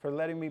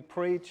letting me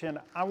preach. And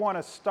I want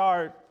to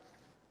start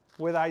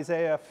with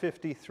Isaiah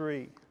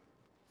 53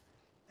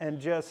 and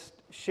just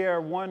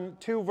share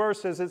two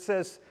verses. It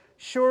says,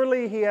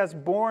 "Surely he has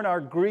borne our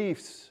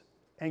griefs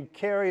and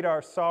carried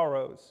our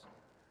sorrows.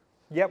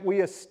 Yet we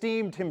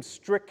esteemed him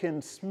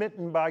stricken,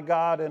 smitten by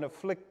God, and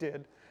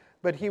afflicted.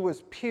 But he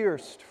was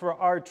pierced for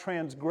our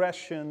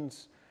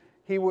transgressions.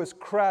 He was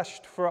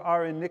crushed for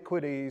our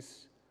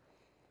iniquities.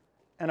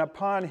 And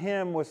upon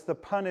him was the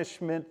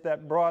punishment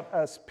that brought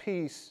us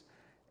peace,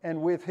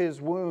 and with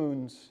his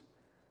wounds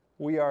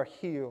we are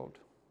healed."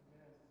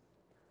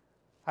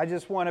 I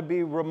just want to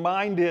be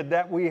reminded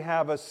that we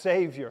have a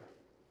Savior.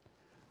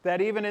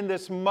 That even in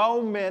this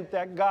moment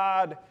that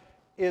God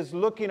is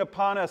looking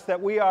upon us,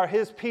 that we are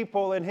his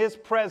people in his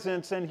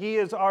presence, and he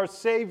is our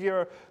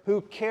Savior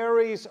who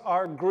carries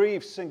our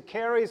griefs and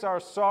carries our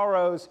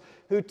sorrows,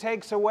 who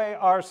takes away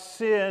our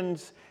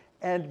sins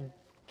and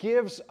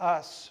gives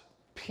us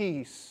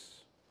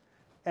peace.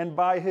 And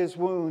by his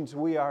wounds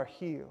we are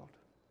healed.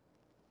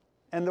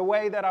 And the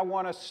way that I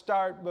want to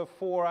start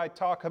before I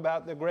talk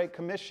about the Great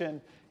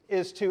Commission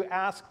is to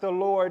ask the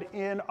Lord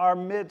in our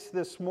midst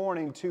this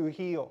morning to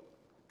heal.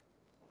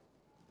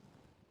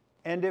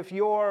 And if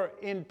you're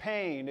in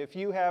pain, if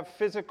you have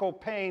physical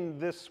pain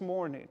this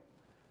morning,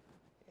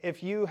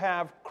 if you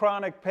have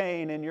chronic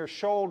pain in your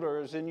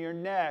shoulders, in your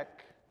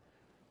neck,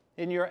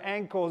 in your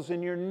ankles,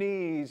 in your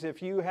knees,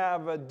 if you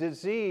have a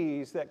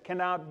disease that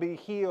cannot be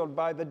healed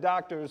by the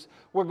doctors,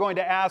 we're going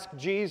to ask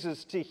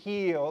Jesus to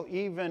heal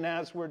even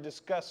as we're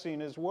discussing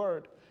his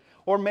word.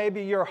 Or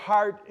maybe your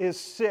heart is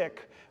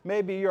sick.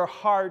 Maybe your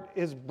heart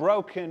is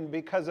broken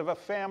because of a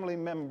family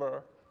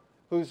member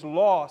who's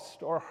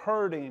lost or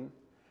hurting.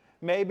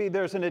 Maybe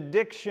there's an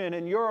addiction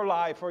in your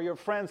life or your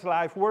friend's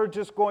life. We're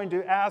just going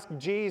to ask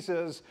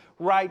Jesus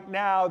right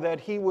now that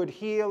he would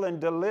heal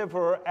and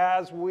deliver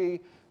as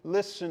we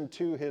listen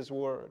to his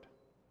word.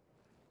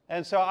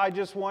 And so I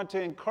just want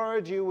to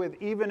encourage you with,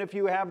 even if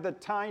you have the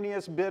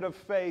tiniest bit of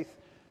faith,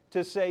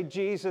 to say,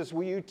 Jesus,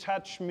 will you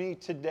touch me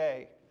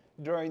today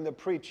during the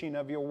preaching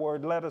of your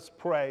word? Let us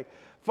pray.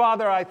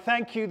 Father, I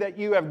thank you that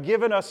you have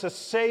given us a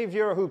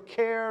Savior who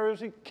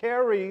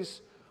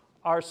carries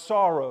our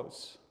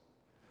sorrows,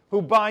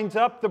 who binds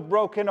up the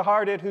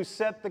brokenhearted, who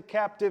set the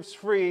captives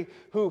free,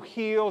 who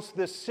heals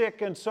the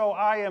sick. And so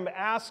I am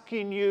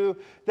asking you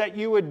that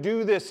you would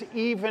do this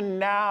even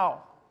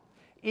now.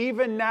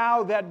 Even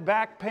now that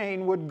back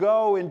pain would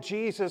go in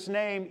Jesus'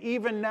 name.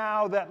 Even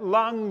now that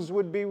lungs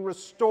would be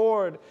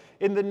restored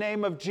in the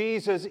name of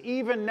Jesus.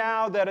 Even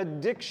now that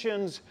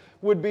addictions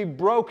would be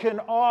broken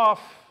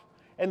off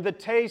and the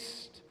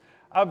taste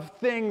of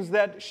things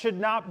that should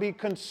not be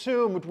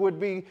consumed would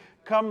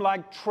become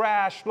like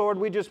trash. Lord,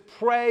 we just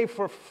pray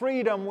for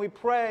freedom. We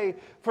pray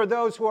for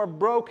those who are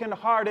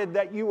brokenhearted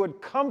that you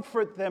would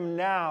comfort them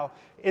now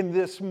in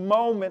this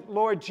moment.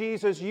 Lord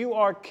Jesus, you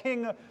are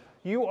King.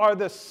 You are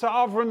the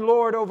sovereign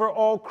Lord over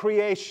all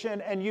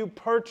creation, and you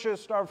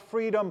purchased our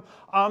freedom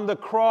on the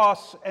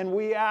cross. And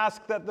we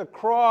ask that the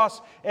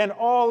cross and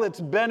all its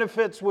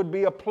benefits would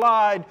be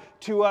applied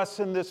to us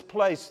in this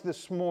place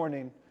this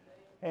morning.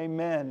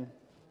 Amen.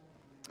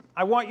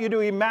 I want you to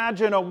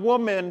imagine a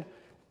woman,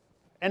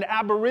 an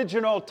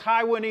Aboriginal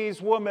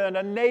Taiwanese woman,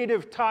 a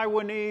native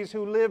Taiwanese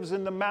who lives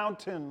in the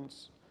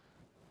mountains,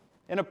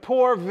 in a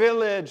poor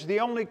village, the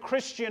only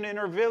Christian in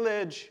her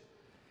village.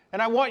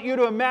 And I want you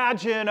to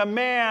imagine a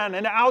man,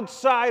 an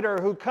outsider,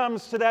 who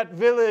comes to that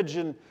village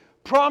and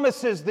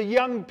promises the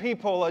young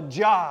people a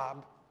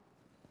job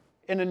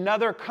in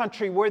another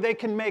country where they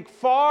can make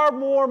far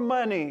more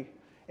money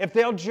if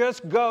they'll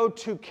just go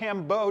to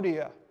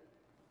Cambodia.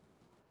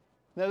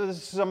 Now,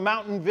 this is a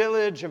mountain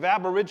village of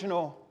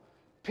Aboriginal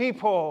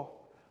people.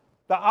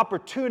 The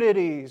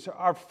opportunities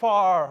are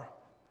far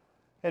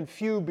and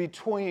few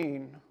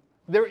between.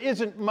 There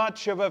isn't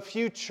much of a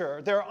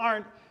future. There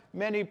aren't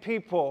many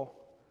people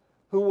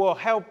who will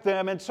help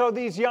them. And so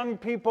these young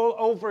people,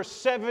 over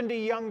 70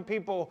 young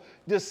people,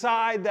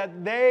 decide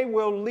that they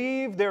will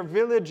leave their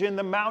village in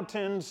the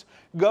mountains,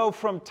 go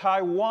from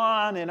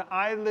Taiwan, an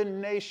island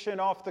nation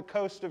off the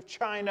coast of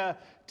China,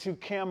 to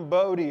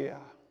Cambodia.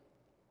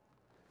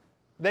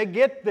 They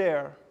get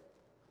there,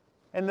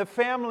 and the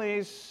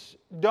families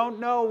don't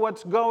know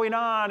what's going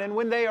on. And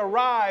when they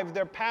arrive,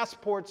 their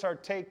passports are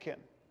taken.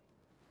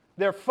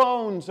 Their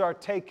phones are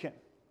taken.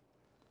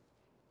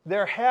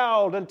 They're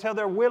held until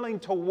they're willing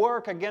to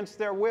work against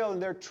their will,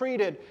 and they're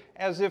treated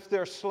as if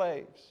they're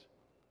slaves.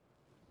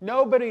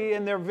 Nobody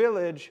in their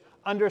village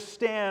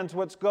understands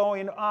what's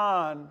going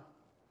on.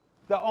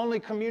 The only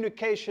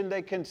communication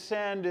they can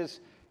send is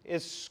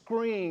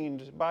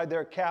screened by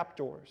their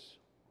captors.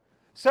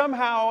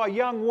 Somehow a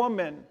young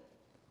woman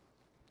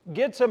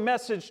gets a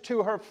message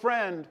to her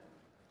friend,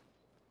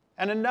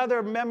 and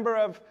another member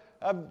of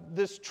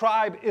this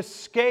tribe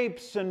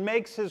escapes and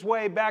makes his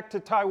way back to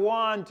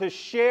Taiwan to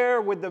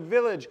share with the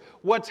village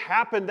what's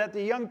happened, that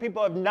the young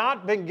people have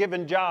not been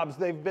given jobs,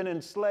 they've been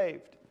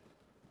enslaved.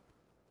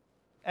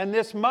 And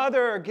this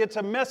mother gets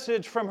a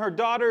message from her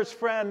daughter's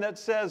friend that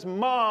says,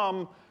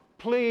 "Mom,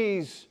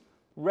 please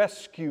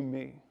rescue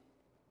me."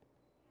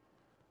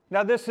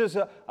 Now, this is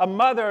a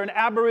mother, an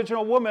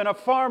Aboriginal woman, a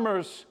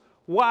farmer's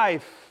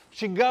wife.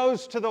 She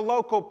goes to the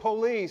local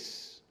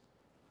police,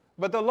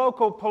 but the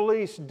local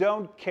police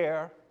don't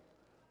care.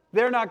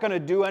 They're not going to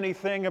do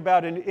anything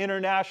about an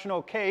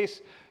international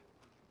case.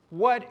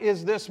 What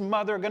is this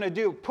mother going to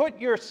do? Put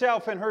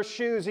yourself in her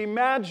shoes.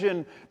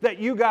 Imagine that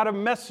you got a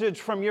message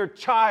from your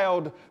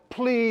child,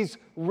 please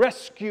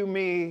rescue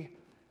me.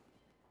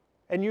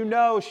 And you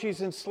know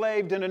she's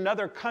enslaved in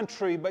another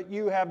country, but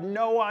you have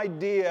no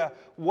idea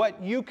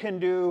what you can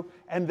do,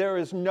 and there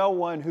is no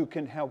one who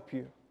can help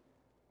you.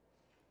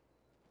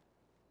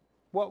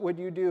 What would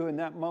you do in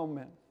that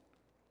moment?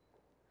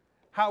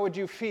 How would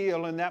you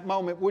feel in that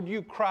moment? Would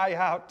you cry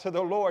out to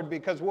the Lord?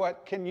 Because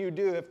what can you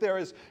do if there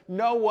is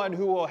no one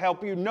who will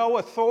help you, no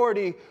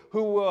authority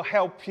who will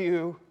help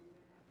you?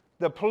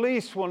 The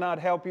police will not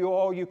help you.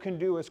 All you can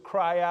do is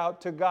cry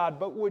out to God.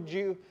 But would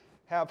you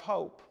have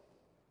hope?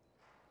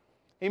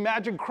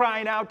 Imagine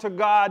crying out to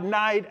God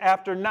night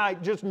after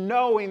night, just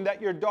knowing that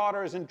your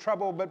daughter is in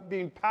trouble, but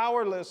being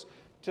powerless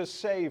to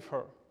save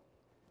her.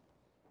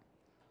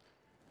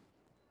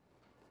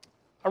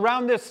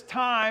 Around this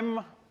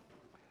time,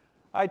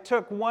 I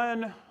took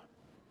one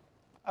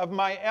of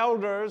my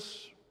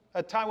elders,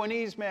 a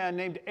Taiwanese man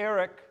named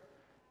Eric,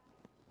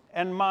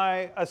 and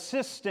my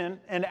assistant,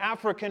 an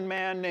African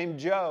man named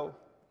Joe.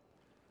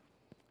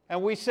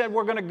 And we said,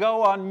 we're going to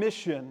go on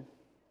mission.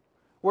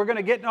 We're going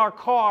to get in our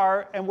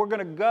car and we're going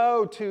to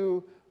go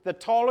to the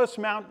tallest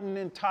mountain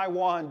in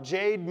Taiwan,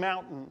 Jade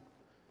Mountain.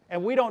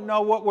 And we don't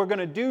know what we're going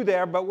to do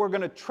there, but we're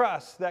going to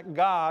trust that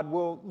God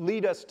will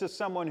lead us to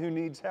someone who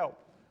needs help.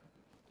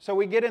 So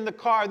we get in the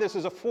car. This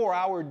is a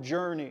 4-hour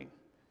journey.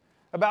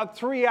 About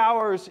 3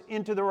 hours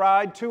into the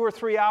ride, 2 or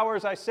 3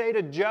 hours, I say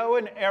to Joe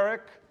and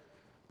Eric,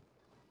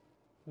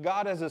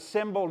 God has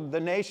assembled the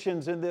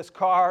nations in this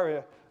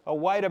car, a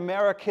white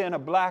American, a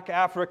black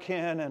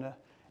African, and an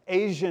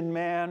Asian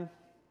man.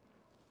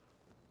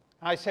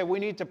 I said, we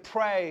need to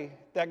pray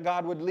that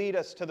God would lead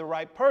us to the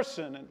right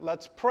person. And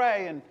let's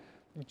pray. And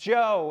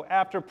Joe,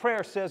 after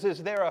prayer, says,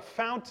 is there a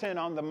fountain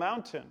on the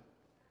mountain?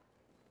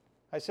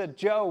 I said,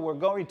 Joe, we're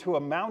going to a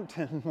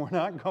mountain. We're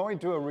not going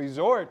to a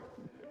resort.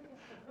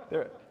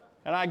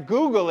 And I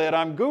Google it.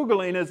 I'm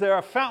Googling, is there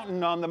a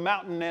fountain on the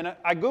mountain? And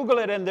I Google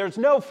it, and there's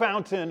no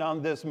fountain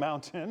on this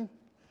mountain.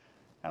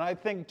 And I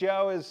think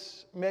Joe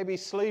is maybe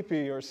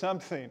sleepy or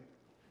something.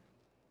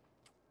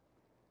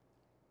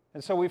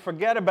 And so we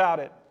forget about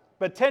it.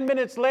 But 10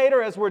 minutes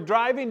later, as we're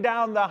driving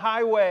down the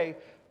highway,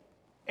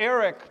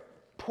 Eric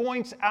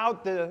points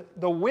out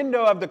the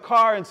window of the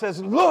car and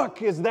says,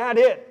 look, is that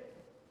it?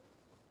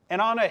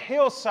 And on a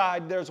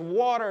hillside, there's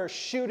water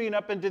shooting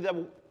up into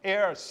the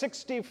air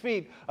 60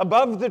 feet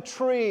above the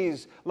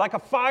trees, like a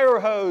fire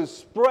hose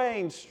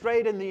spraying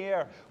straight in the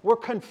air. We're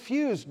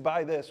confused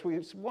by this. We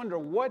wonder,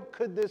 what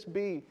could this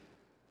be?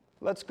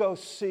 Let's go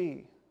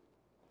see.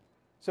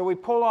 So we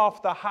pull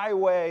off the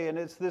highway, and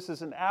this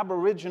is an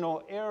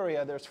Aboriginal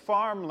area. There's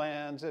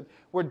farmlands, and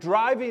we're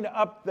driving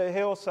up the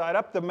hillside,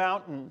 up the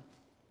mountain,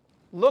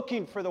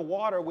 looking for the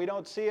water. We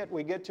don't see it.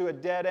 We get to a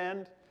dead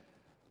end.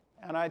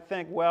 And I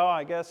think, well,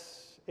 I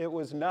guess it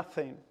was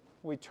nothing.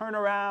 We turn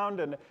around,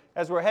 and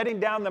as we're heading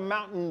down the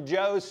mountain,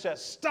 Joe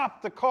says,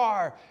 stop the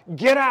car,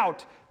 get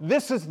out,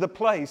 this is the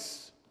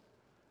place.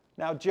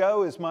 Now,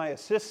 Joe is my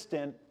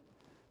assistant,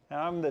 and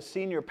I'm the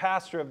senior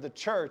pastor of the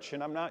church,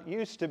 and I'm not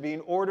used to being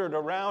ordered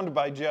around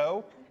by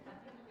Joe.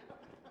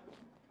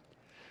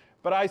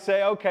 But I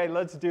say, okay,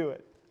 let's do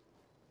it.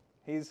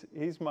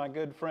 He's my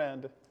good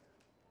friend.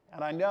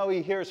 And I know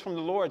he hears from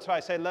the Lord, so I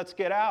say, let's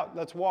get out,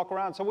 let's walk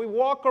around. So we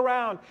walk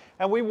around,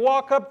 and we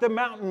walk up the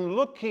mountain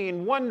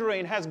looking,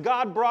 wondering, has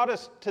God brought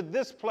us to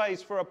this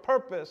place for a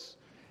purpose?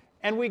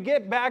 And we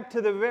get back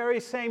to the very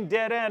same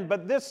dead end,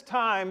 but this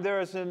time there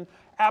is an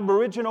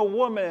Aboriginal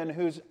woman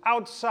who's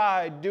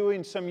outside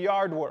doing some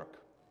yard work.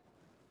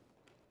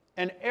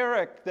 And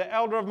Eric, the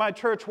elder of my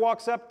church,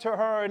 walks up to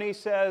her and he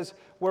says,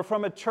 we're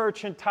from a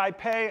church in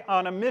Taipei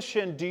on a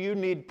mission, do you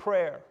need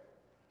prayer?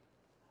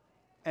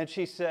 And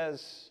she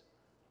says,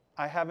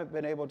 I haven't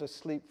been able to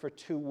sleep for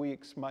 2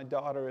 weeks. My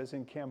daughter is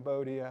in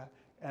Cambodia,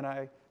 and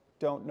I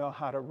don't know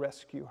how to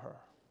rescue her.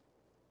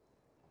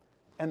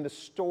 And the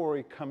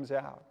story comes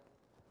out.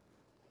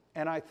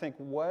 And I think,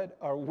 what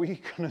are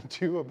we going to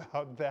do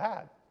about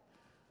that?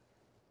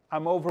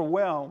 I'm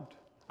overwhelmed.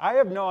 I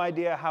have no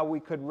idea how we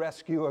could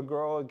rescue a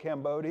girl in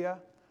Cambodia.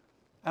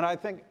 And I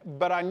think,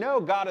 but I know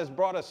God has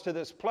brought us to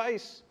this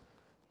place.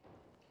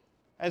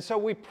 And so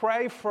we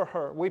pray for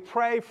her. We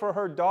pray for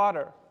her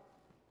daughter.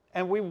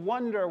 And we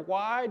wonder,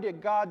 why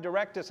did God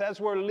direct us? As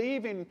we're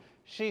leaving,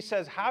 she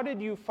says, how did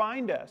you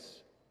find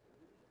us?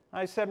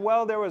 I said,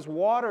 well, there was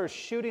water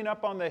shooting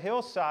up on the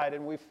hillside,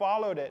 and we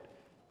followed it.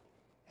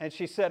 And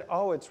she said,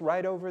 oh, it's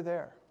right over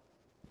there.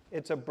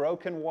 It's a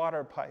broken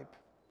water pipe.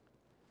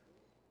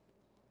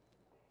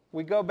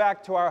 We go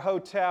back to our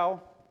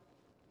hotel.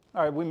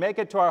 All right, we make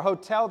it to our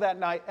hotel that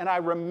night, and I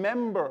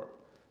remember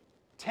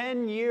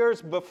 10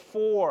 years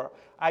before,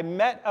 I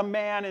met a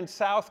man in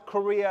South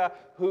Korea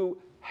who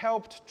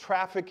helped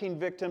trafficking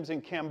victims in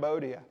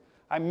Cambodia.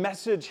 I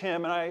message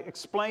him and I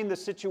explain the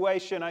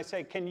situation. I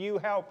say, can you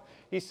help?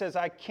 He says,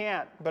 I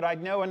can't, but I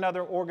know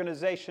another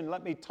organization.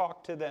 Let me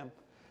talk to them.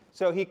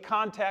 So he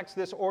contacts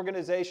this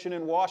organization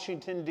in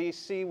Washington,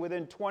 D.C.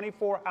 Within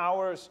 24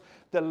 hours,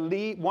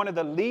 one of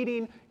the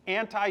leading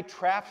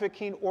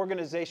anti-trafficking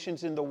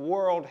organizations in the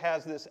world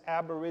has this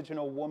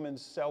Aboriginal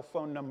woman's cell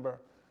phone number.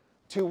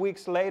 2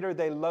 weeks later,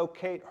 they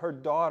locate her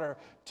daughter.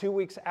 2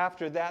 weeks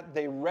after that,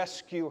 they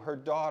rescue her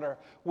daughter.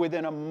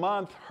 Within a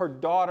month, her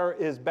daughter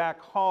is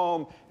back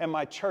home, and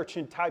my church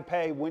in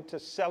Taipei went to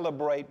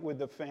celebrate with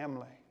the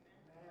family.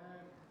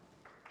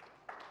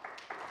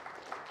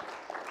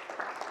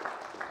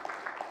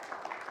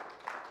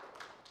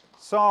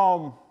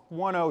 Psalm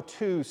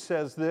 102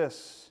 says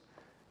this,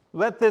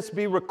 "Let this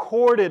be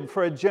recorded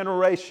for a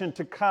generation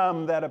to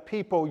come, that a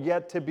people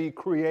yet to be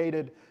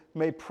created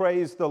may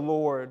praise the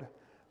Lord.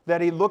 That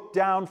he looked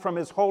down from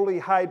his holy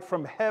height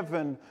from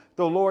heaven,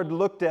 the Lord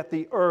looked at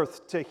the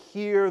earth to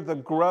hear the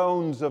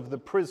groans of the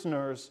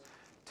prisoners,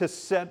 to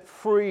set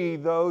free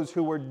those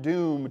who were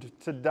doomed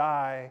to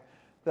die,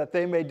 that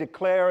they may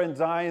declare in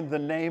Zion the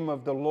name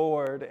of the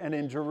Lord, and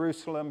in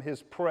Jerusalem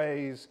his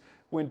praise,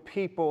 when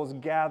peoples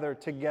gather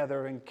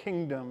together in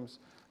kingdoms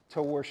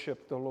to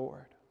worship the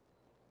Lord."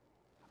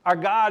 Our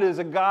God is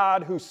a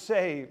God who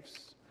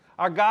saves.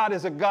 Our God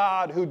is a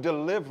God who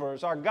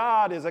delivers. Our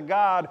God is a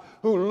God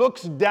who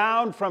looks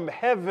down from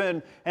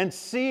heaven and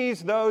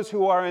sees those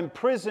who are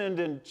imprisoned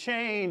in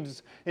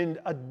chains, in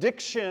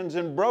addictions,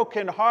 and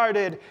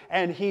brokenhearted,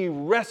 and he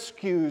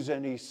rescues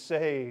and he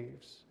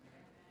saves.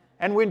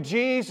 And when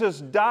Jesus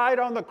died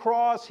on the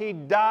cross, he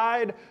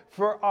died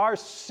for our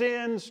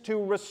sins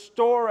to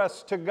restore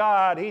us to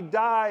God. He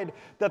died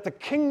that the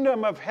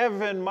kingdom of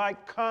heaven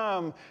might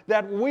come,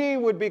 that we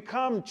would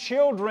become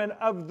children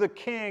of the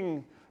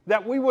King,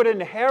 that we would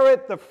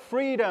inherit the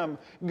freedom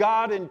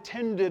God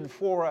intended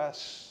for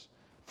us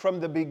from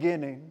the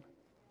beginning.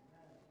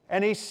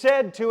 And he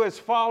said to his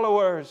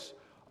followers,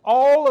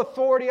 "All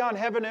authority on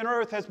heaven and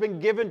earth has been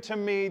given to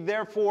me,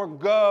 therefore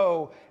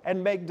go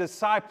and make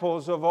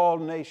disciples of all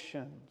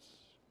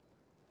nations."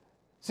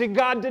 See,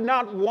 God did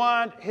not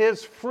want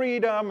his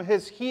freedom,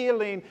 his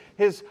healing,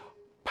 his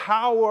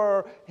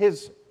power,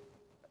 his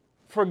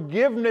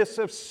forgiveness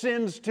of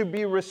sins to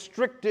be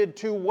restricted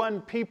to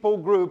one people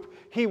group.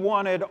 He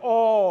wanted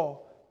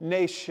all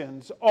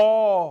nations,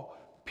 all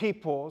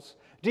peoples.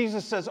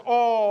 Jesus says,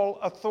 "All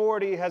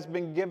authority has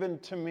been given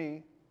to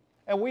me."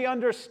 And we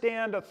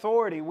understand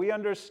authority. We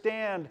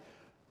understand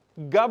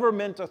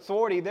government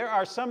authority. There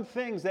are some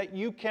things that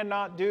you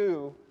cannot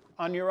do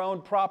on your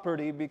own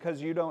property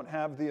because you don't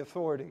have the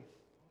authority.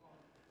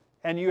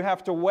 And you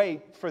have to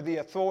wait for the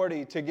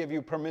authority to give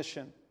you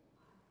permission.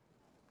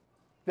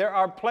 There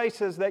are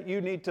places that you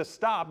need to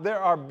stop.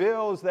 There are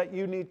bills that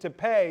you need to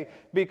pay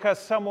because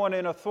someone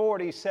in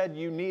authority said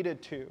you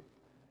needed to.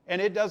 And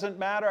it doesn't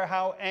matter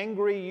how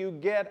angry you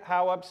get,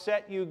 how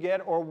upset you get,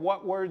 or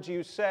what words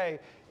you say.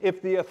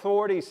 If the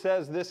authority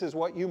says this is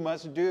what you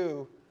must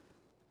do,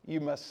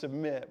 you must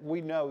submit. We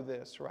know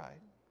this, right?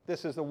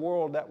 This is the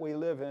world that we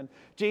live in.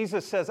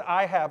 Jesus says,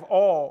 "I have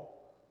all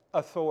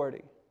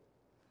authority."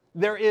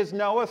 There is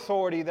no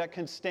authority that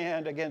can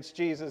stand against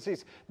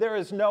Jesus. There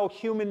is no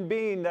human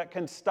being that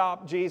can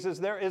stop Jesus.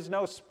 There is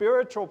no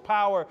spiritual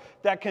power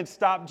that can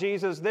stop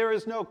Jesus. There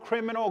is no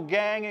criminal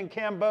gang in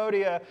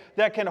Cambodia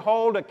that can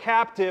hold a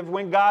captive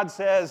when God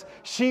says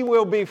she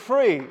will be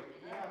free.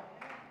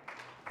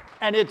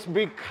 And it's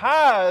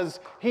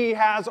because he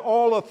has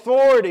all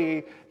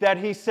authority that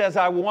he says,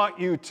 "I want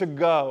you to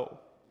go."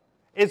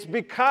 It's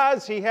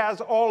because he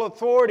has all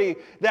authority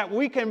that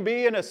we can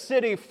be in a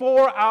city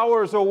 4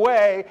 hours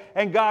away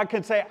and God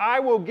can say, "I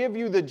will give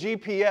you the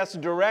GPS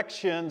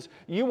directions.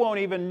 You won't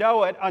even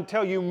know it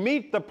until you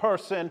meet the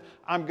person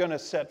I'm going to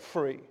set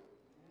free."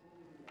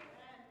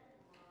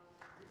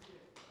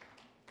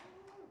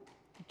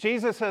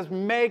 Jesus says,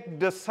 "Make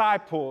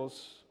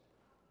disciples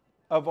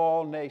of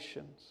all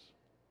nations."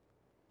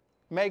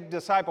 Make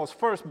disciples.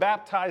 First,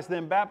 baptize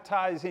them.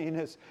 Baptizing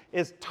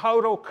is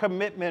total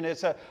commitment.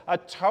 It's a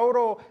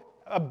total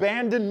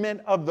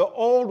abandonment of the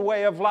old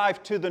way of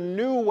life to the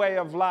new way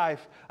of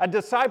life. A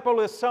disciple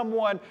is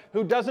someone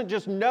who doesn't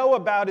just know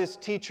about his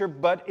teacher,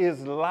 but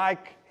is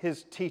like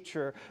his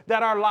teacher.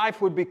 That our life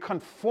would be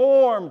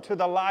conformed to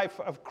the life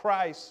of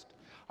Christ.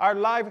 Our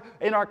life,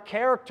 in our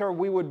character,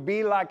 we would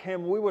be like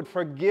him. We would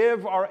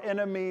forgive our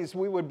enemies.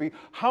 We would be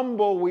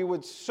humble. We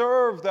would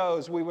serve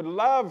those. We would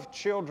love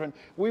children.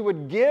 We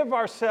would give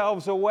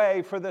ourselves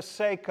away for the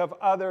sake of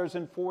others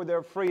and for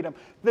their freedom.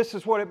 This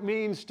is what it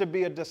means to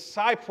be a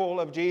disciple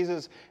of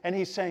Jesus. And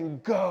he's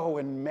saying, "Go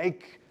and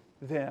make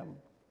them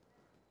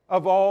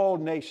of all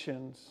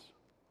nations."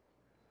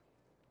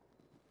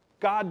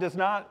 God does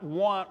not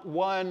want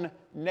one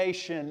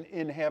nation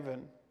in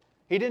heaven.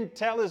 He didn't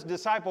tell his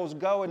disciples,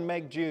 "Go and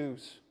make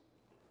Jews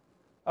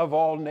of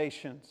all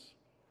nations."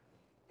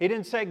 He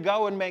didn't say,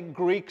 "Go and make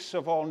Greeks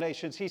of all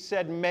nations." He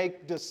said,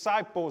 "Make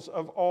disciples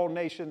of all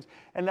nations."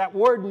 And that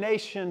word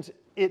nations,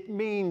 it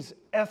means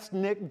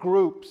ethnic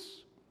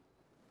groups.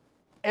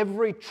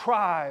 Every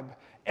tribe,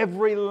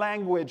 every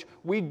language.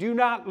 We do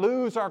not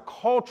lose our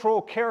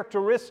cultural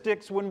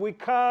characteristics when we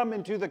come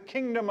into the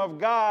kingdom of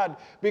God,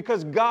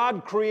 because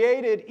God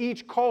created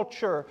each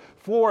culture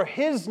for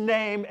His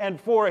name and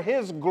for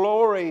His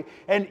glory.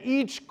 And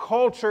each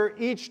culture,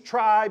 each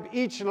tribe,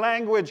 each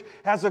language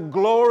has a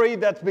glory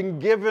that's been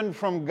given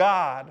from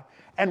God.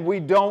 And we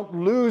don't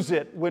lose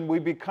it when we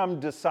become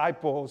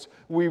disciples.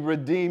 We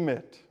redeem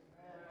it.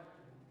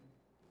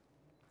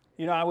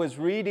 You know, I was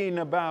reading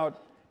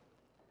about,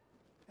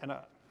 and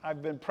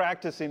I've been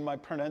practicing my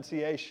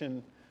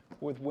pronunciation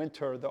with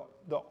winter,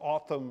 the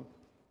autumn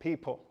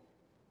people.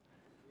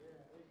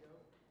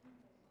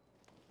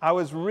 I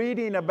was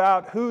reading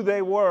about who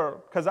they were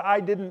because I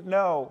didn't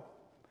know.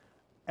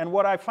 And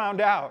what I found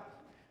out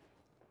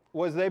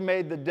was they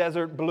made the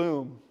desert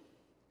bloom.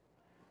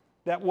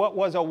 That what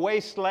was a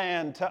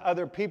wasteland to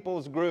other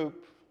people's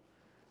groups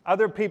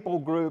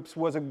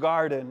was a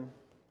garden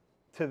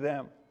to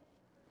them.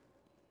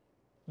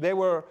 They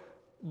were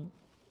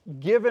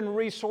given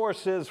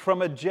resources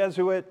from a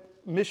Jesuit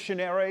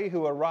missionary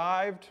who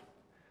arrived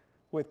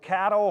with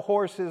cattle,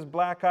 horses,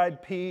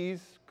 black-eyed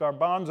peas,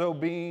 garbanzo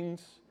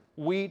beans,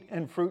 wheat,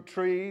 and fruit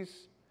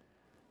trees.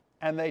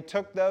 And they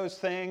took those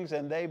things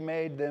and they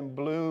made them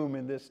bloom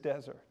in this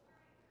desert.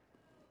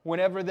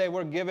 Whenever they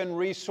were given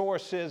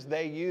resources,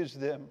 they used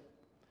them.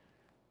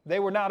 They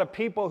were not a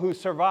people who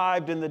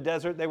survived in the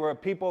desert. They were a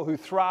people who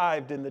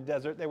thrived in the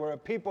desert. They were a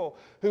people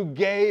who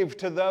gave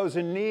to those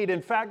in need.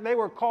 In fact, they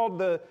were called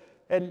the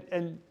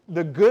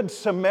good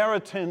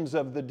Samaritans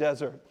of the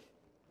desert.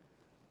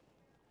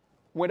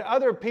 When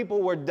other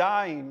people were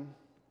dying,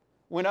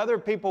 when other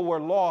people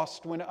were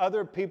lost, when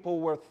other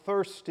people were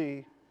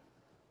thirsty,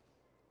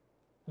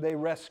 they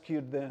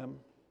rescued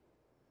them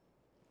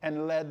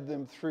and led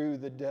them through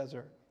the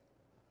desert.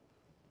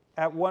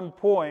 At one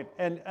point,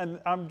 and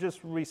I'm just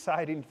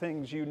reciting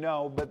things you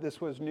know, but this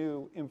was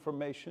new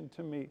information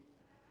to me.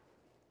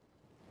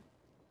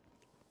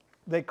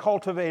 They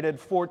cultivated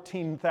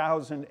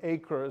 14,000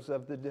 acres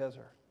of the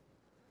desert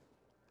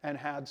and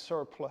had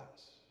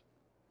surplus,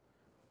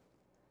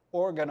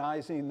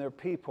 organizing their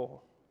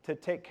people to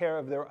take care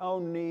of their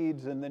own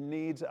needs and the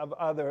needs of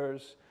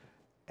others.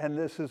 And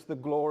this is the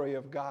glory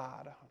of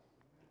God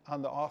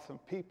on the awesome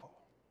people.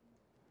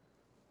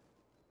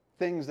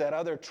 Things that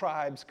other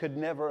tribes could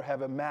never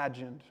have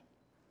imagined,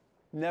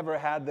 never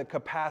had the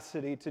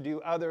capacity to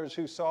do. Others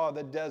who saw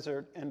the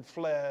desert and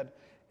fled,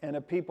 and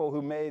a people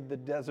who made the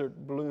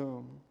desert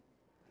bloom.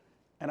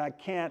 And I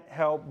can't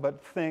help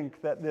but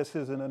think that this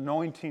is an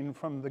anointing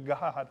from the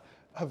God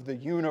of the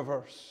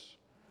universe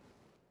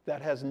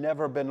that has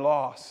never been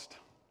lost,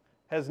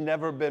 has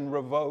never been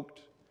revoked,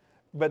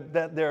 but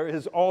that there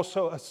is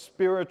also a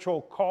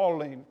spiritual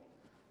calling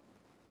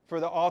for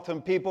the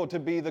autumn people to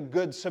be the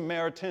good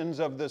Samaritans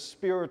of the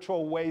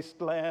spiritual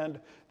wasteland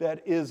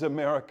that is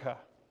America.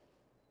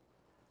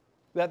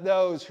 That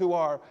those who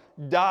are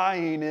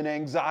dying in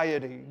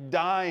anxiety,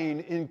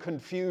 dying in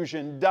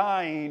confusion,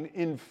 dying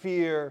in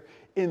fear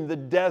in the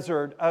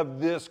desert of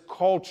this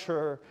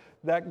culture,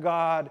 that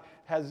God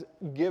has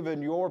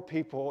given your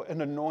people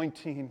an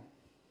anointing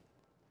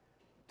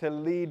to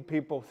lead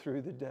people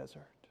through the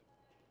desert.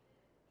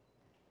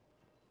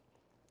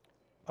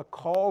 A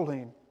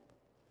calling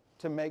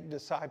to make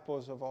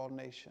disciples of all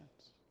nations.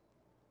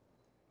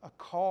 A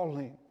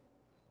calling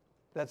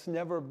that's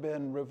never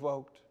been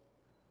revoked.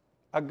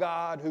 A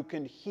God who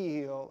can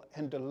heal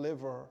and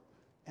deliver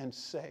and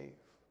save.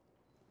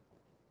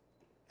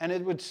 And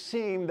it would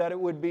seem that it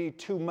would be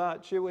too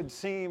much. It would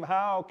seem,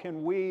 how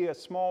can we, a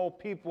small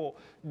people,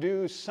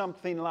 do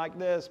something like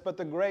this? But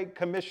the Great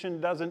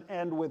Commission doesn't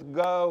end with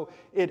go.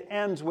 It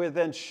ends with,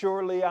 and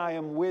surely I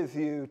am with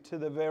you to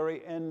the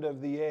very end of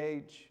the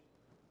age.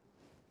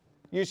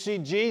 You see,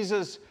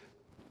 Jesus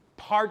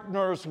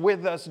partners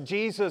with us.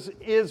 Jesus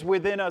is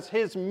within us.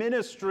 His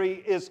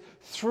ministry is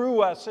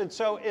through us. And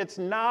so it's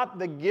not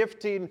the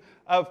gifting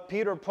of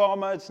Peter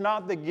Palma. It's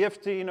not the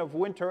gifting of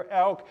Winter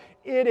Elk.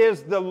 It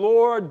is the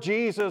Lord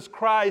Jesus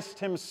Christ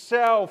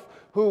Himself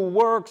who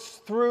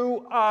works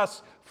through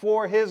us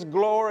for His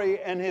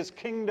glory and His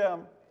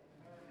kingdom.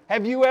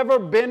 Have you ever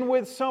been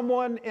with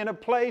someone in a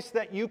place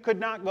that you could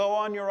not go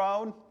on your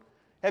own?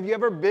 Have you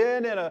ever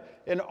been in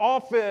an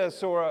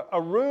office or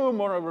a room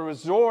or a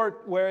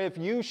resort where if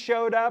you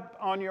showed up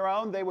on your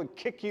own, they would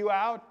kick you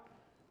out?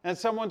 And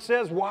someone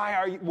says,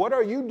 what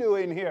are you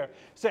doing here?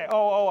 Say,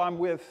 oh, I'm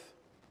with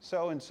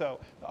so-and-so.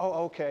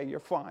 Oh, okay,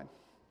 you're fine.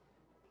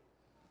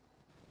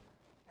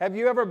 Have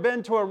you ever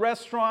been to a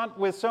restaurant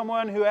with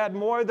someone who had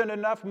more than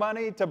enough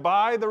money to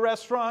buy the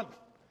restaurant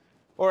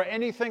or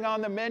anything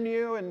on the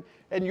menu,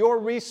 and your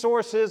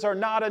resources are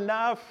not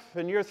enough,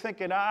 and you're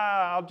thinking,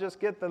 I'll just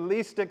get the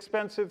least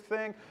expensive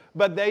thing,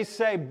 but they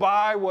say,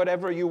 buy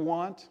whatever you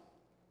want,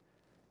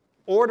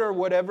 order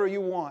whatever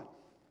you want.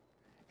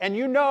 And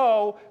you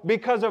know,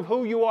 because of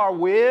who you are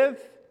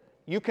with,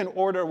 you can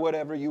order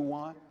whatever you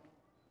want.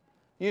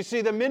 You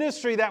see, the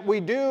ministry that we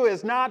do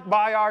is not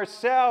by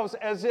ourselves,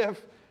 as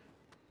if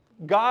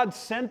God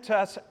sent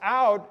us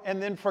out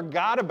and then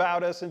forgot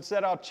about us and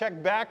said, I'll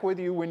check back with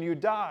you when you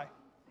die.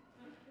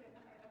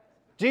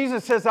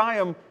 Jesus says,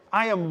 I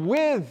am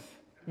with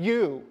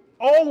you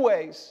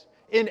always,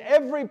 in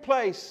every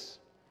place.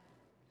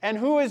 And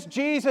who is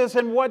Jesus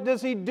and what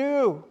does he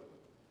do?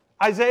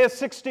 Isaiah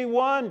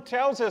 61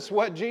 tells us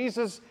what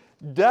Jesus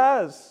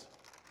does.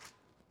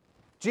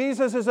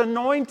 Jesus is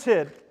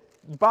anointed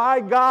by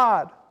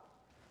God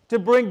to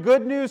bring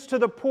good news to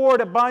the poor,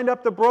 to bind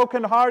up the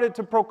brokenhearted,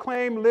 to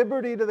proclaim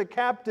liberty to the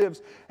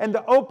captives, and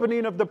the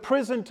opening of the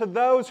prison to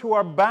those who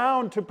are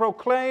bound, to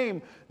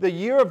proclaim the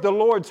year of the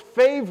Lord's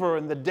favor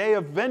and the day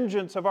of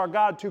vengeance of our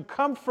God, to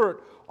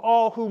comfort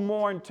all who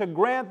mourn, to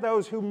grant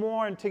those who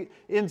mourn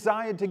in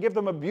Zion, to give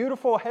them a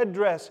beautiful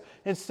headdress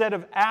instead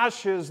of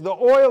ashes, the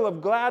oil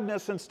of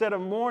gladness instead of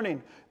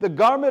mourning, the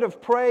garment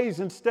of praise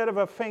instead of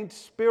a faint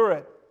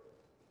spirit,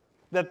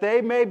 that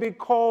they may be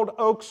called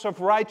oaks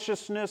of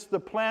righteousness, the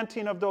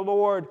planting of the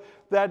Lord,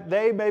 that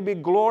they may be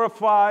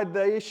glorified.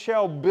 They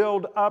shall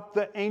build up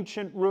the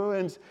ancient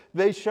ruins.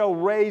 They shall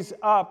raise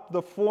up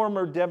the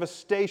former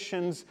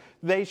devastations.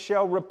 They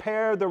shall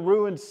repair the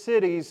ruined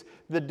cities,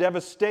 the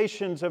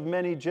devastations of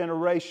many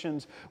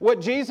generations.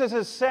 What Jesus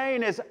is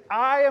saying is,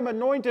 I am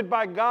anointed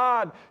by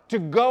God to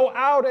go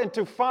out and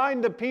to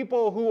find the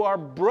people who are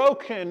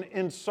broken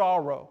in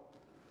sorrow,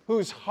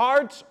 whose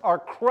hearts are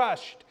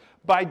crushed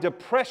by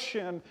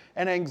depression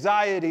and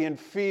anxiety and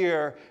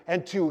fear,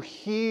 and to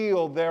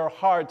heal their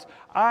hearts.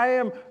 I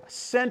am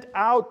sent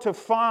out to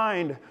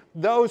find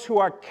those who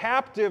are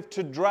captive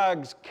to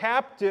drugs,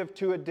 captive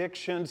to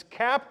addictions,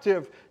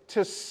 captive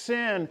to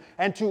sin,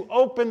 and to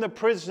open the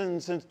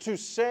prisons and to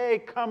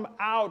say, come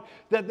out,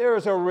 that there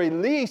is a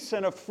release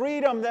and a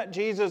freedom that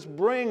Jesus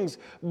brings.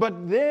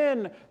 But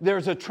then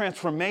there's a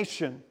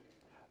transformation.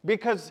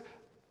 Because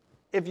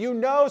if you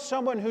know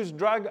someone who's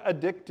drug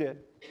addicted,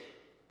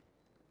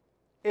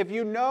 if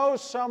you know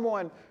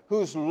someone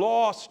who's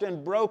lost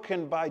and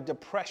broken by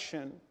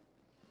depression,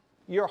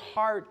 your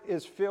heart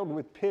is filled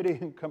with pity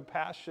and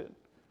compassion.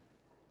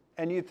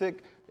 And you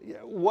think,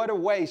 what a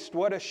waste,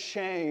 what a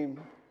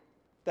shame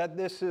that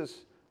this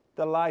is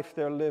the life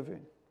they're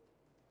living.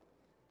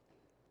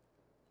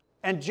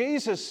 And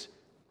Jesus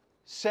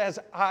says,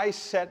 I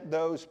set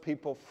those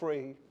people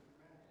free.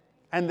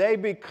 And they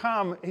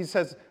become, he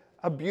says,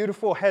 a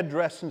beautiful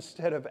headdress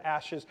instead of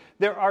ashes.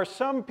 There are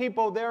some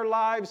people, their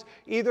lives,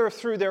 either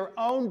through their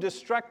own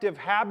destructive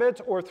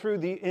habits or through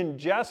the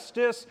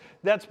injustice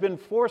that's been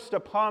forced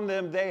upon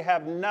them, they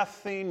have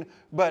nothing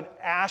but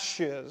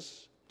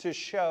ashes to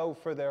show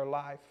for their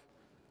life.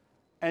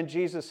 And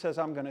Jesus says,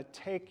 I'm going to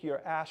take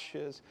your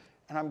ashes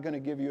and I'm going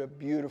to give you a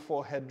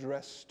beautiful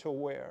headdress to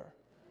wear.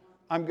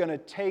 I'm going to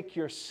take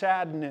your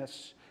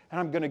sadness and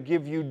I'm going to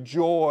give you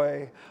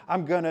joy.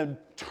 I'm going to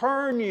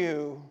turn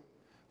you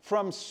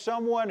from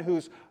someone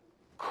who's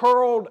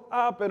curled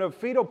up in a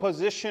fetal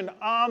position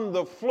on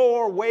the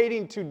floor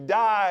waiting to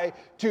die,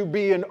 to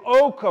be an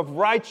oak of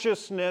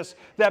righteousness,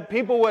 that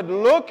people would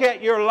look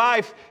at your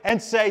life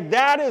and say,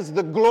 that is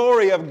the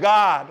glory of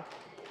God.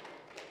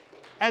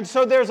 And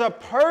so there's a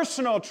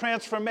personal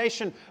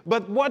transformation.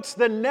 But what's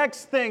the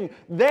next thing?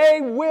 They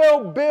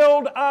will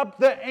build up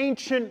the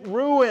ancient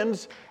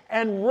ruins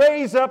and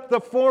raise up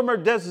the former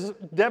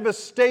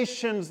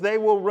devastations. They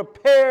will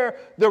repair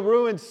the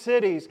ruined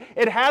cities.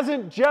 It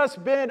hasn't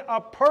just been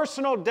a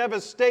personal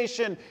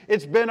devastation,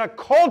 it's been a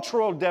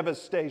cultural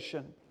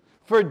devastation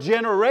for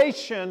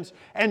generations.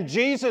 And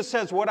Jesus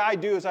says, what I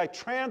do is I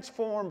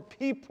transform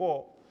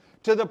people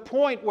to the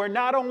point where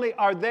not only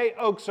are they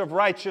oaks of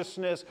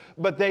righteousness,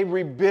 but they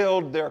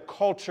rebuild their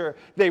culture,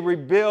 they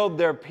rebuild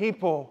their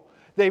people,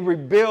 they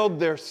rebuild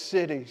their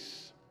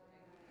cities.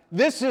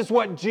 This is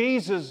what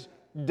Jesus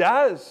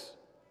does.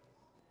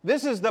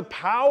 This is the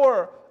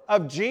power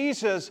of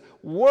Jesus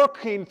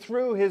working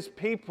through his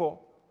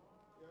people.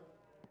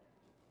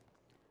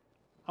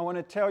 I want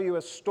to tell you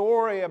a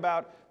story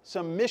about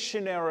some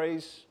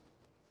missionaries,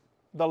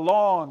 the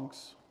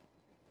Longs.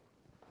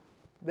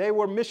 They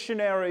were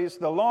missionaries,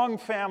 the Long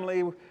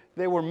family,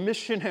 they were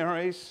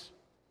missionaries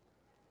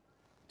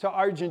to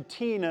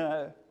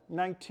Argentina.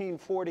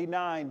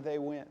 1949 they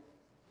went.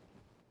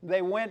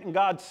 They went and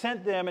God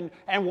sent them.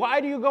 And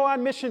why do you go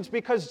on missions?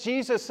 Because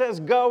Jesus says,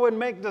 go and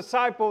make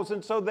disciples.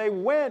 And so they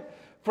went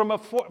from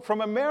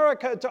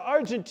America to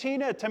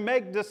Argentina to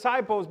make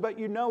disciples. But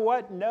you know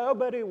what?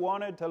 Nobody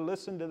wanted to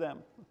listen to them.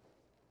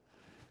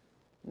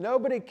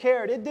 Nobody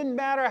cared. It didn't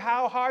matter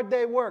how hard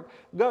they worked.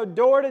 Go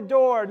door to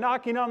door,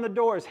 knocking on the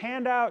doors,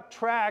 hand out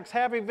tracts,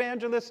 have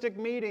evangelistic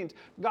meetings.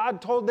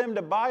 God told them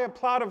to buy a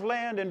plot of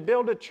land and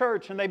build a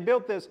church. And they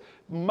built this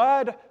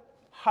mud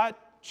hut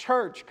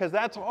church because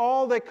that's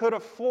all they could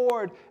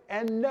afford.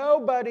 And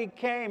nobody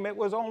came. It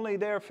was only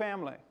their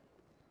family.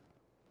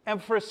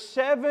 And for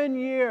 7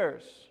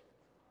 years,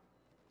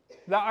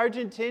 the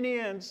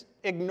Argentinians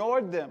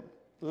ignored them,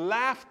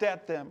 laughed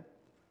at them,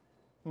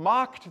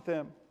 mocked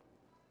them.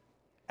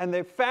 And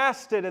they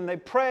fasted and they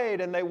prayed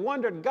and they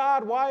wondered,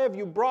 God, why have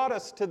you brought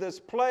us to this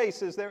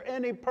place? Is there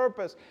any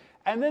purpose?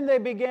 And then they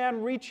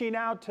began reaching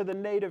out to the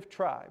native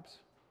tribes.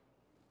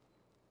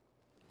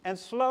 And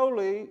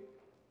slowly,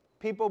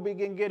 people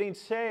began getting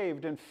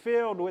saved and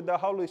filled with the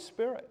Holy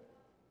Spirit.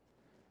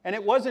 And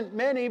it wasn't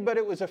many, but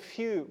it was a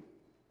few.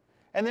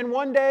 And then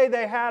one day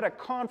they had a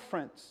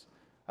conference,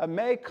 a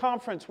May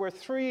conference, where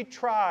 3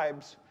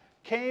 tribes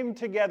came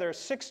together,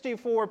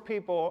 64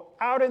 people,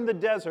 out in the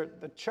desert,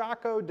 the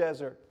Chaco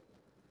Desert.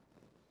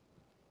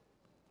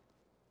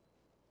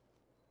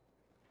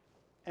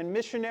 And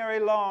Missionary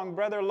Long,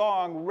 Brother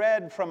Long,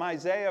 read from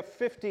Isaiah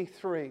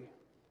 53.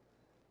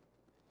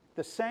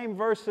 The same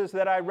verses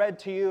that I read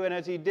to you, and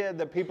as he did,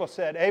 the people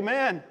said,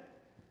 "Amen."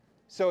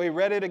 So he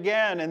read it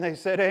again, and they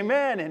said,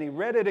 "Amen." And he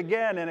read it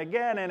again and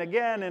again and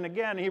again and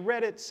again. He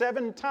read it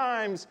 7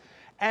 times,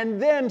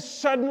 and then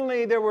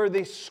suddenly there were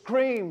these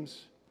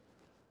screams.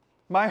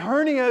 "My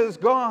hernia is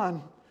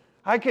gone.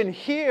 I can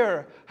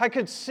hear, I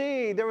can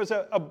see." There was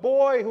a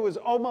boy who was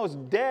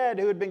almost dead,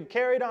 who had been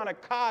carried on a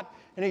cot,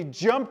 and he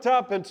jumped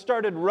up and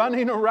started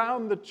running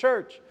around the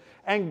church.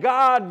 And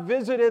God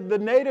visited the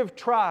native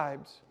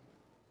tribes.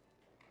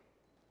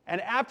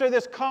 And after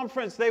this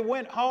conference, they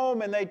went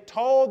home and they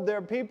told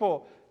their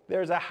people,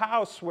 there's a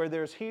house where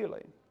there's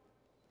healing.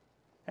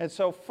 And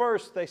so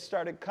first they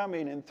started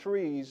coming in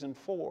 3s and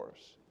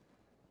 4s.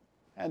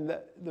 And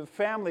the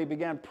family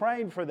began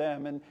praying for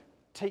them and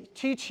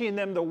teaching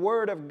them the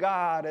Word of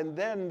God, and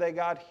then they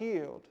got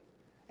healed.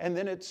 And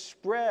then it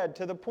spread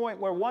to the point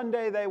where one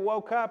day they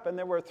woke up and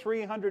there were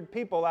 300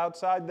 people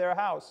outside their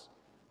house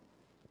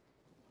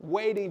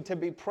waiting to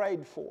be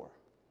prayed for.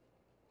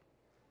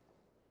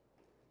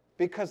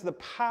 Because the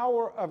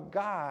power of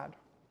God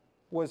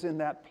was in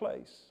that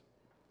place.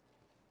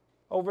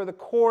 Over the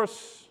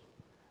course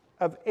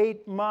of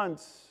 8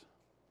 months,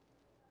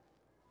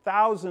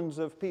 thousands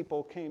of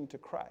people came to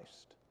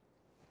Christ.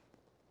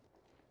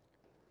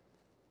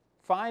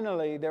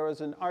 Finally, there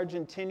was an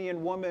Argentinian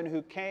woman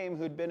who came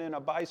who'd been in a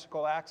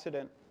bicycle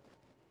accident.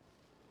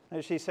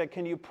 And she said,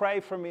 "Can you pray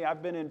for me?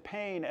 I've been in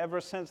pain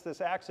ever since this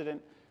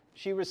accident."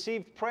 She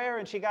received prayer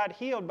and she got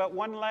healed, but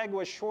one leg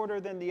was shorter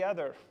than the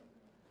other.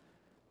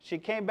 She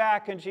came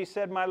back and she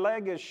said, "My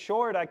leg is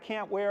short. I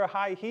can't wear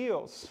high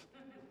heels."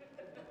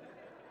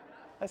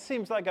 That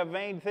seems like a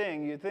vain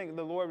thing. You'd think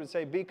the Lord would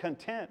say, "Be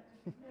content."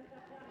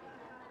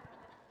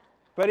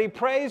 But he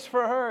prays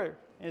for her.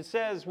 It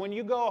says, when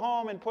you go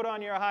home and put on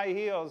your high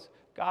heels,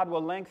 God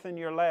will lengthen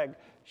your leg.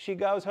 She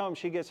goes home,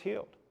 she gets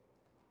healed.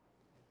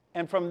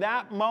 And from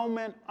that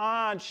moment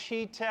on,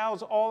 she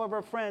tells all of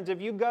her friends,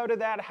 if you go to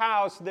that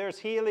house, there's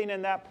healing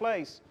in that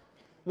place.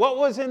 What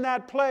was in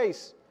that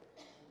place?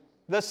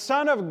 The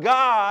Son of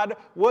God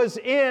was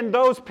in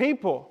those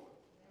people.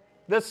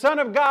 The Son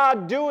of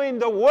God doing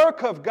the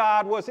work of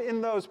God was in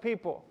those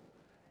people.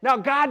 Now,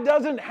 God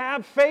doesn't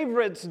have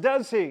favorites,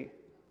 does He?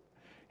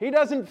 He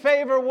doesn't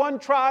favor one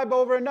tribe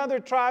over another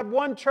tribe,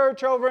 one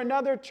church over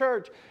another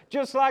church,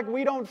 just like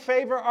we don't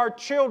favor our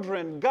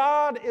children.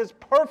 God is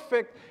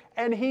perfect,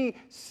 and He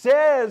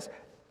says,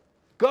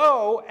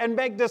 "Go and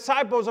make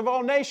disciples of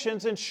all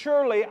nations, and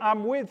surely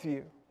I'm with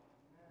you."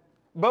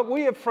 But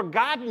we have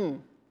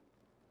forgotten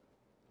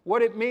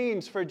what it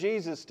means for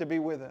Jesus to be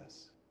with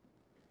us.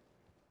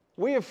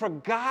 We have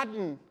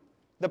forgotten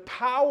the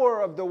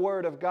power of the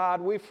Word of God.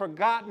 We've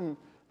forgotten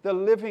the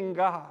living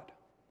God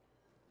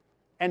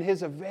and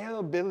His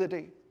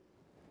availability,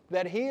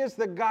 that He is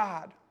the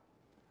God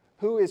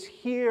who is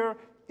here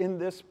in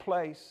this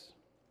place.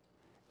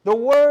 The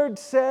Word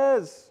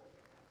says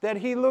that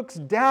He looks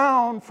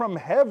down from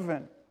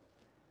heaven.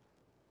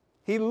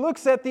 He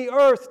looks at the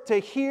earth to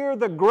hear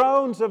the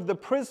groans of the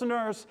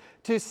prisoners,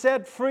 to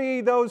set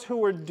free those who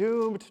were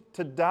doomed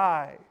to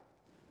die.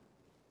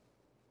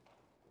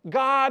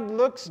 God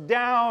looks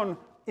down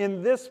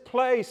in this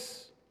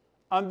place,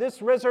 on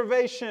this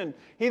reservation.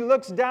 He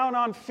looks down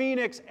on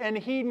Phoenix, and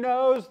He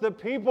knows the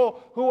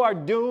people who are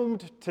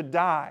doomed to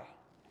die.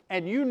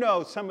 And you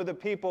know some of the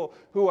people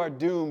who are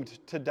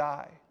doomed to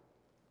die.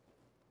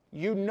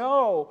 You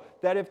know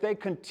that if they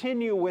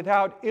continue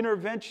without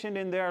intervention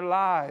in their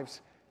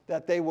lives,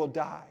 that they will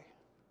die.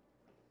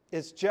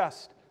 It's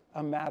just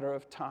a matter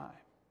of time.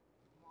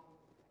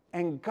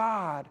 And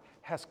God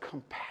has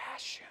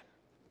compassion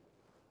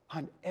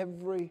on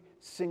every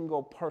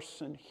single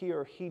person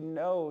here. He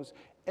knows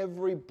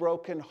every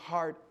broken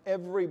heart,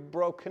 every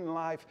broken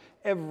life,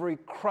 every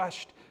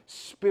crushed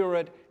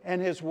spirit,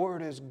 and His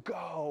word is,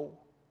 "Go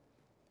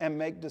and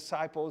make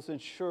disciples,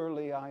 and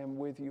surely I am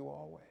with you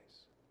always."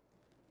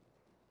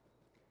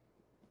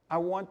 I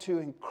want to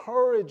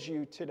encourage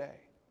you today.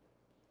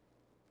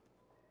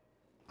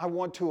 I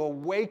want to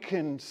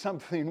awaken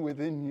something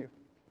within you.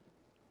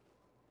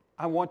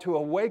 I want to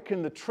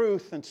awaken the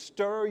truth and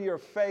stir your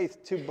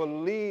faith to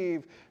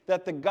believe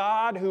that the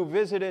God who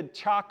visited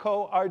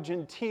Chaco,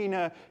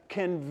 Argentina,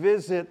 can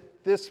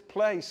visit this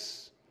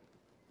place.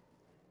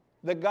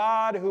 The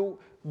God who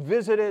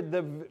visited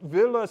the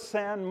Villa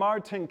San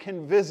Martin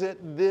can visit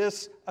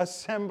this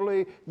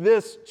assembly,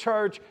 this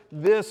church,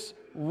 this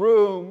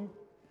room.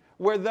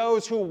 where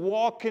those who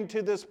walk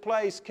into this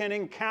place can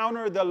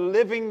encounter the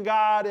living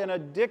God, and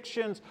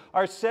addictions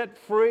are set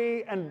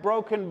free, and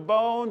broken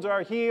bones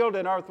are healed,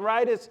 and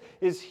arthritis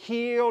is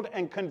healed,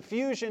 and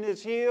confusion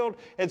is healed,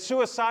 and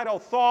suicidal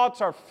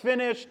thoughts are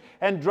finished,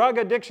 and drug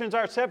addictions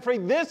are set free.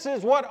 This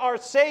is what our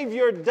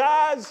Savior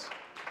does.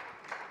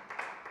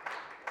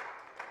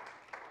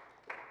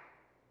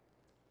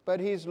 But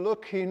He's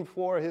looking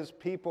for His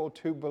people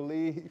to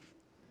believe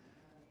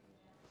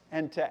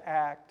and to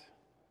act.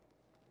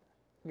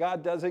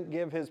 God doesn't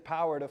give His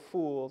power to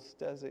fools,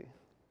 does He?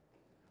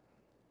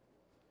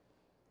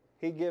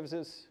 He gives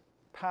His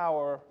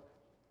power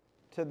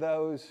to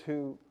those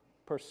who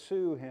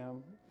pursue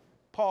Him.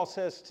 Paul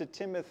says to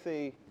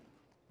Timothy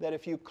that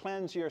if you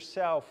cleanse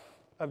yourself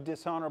of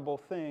dishonorable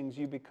things,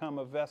 you become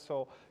a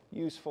vessel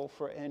useful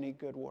for any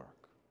good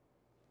work.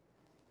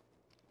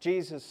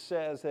 Jesus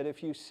says that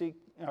if you seek,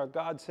 or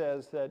God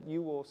says that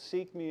you will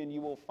seek me and you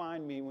will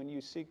find me when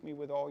you seek me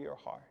with all your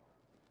heart.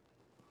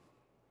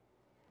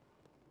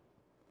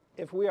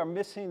 If we are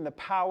missing the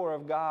power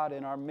of God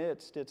in our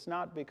midst, it's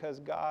not because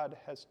God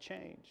has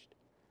changed.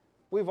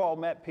 We've all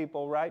met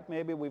people, right?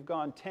 Maybe we've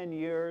gone 10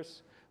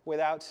 years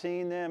without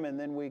seeing them, and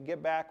then we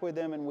get back with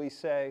them and we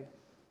say,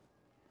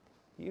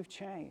 "You've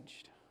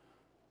changed.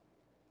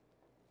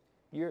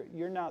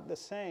 You're not the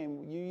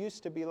same. You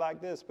used to be like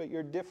this, but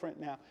you're different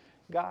now."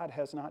 God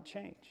has not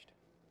changed.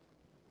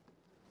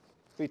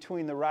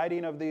 Between the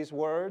writing of these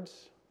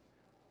words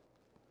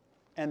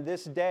and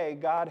this day,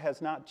 God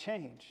has not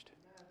changed.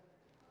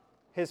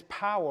 His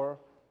power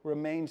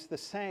remains the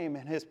same,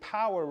 and His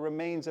power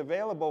remains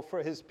available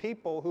for His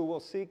people who will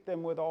seek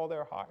them with all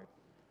their heart.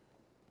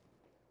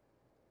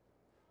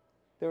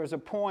 There was a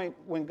point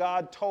when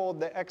God told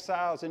the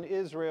exiles in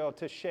Israel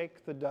to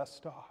shake the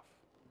dust off,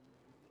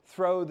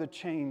 throw the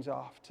chains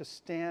off, to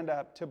stand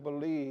up, to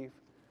believe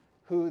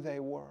who they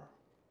were.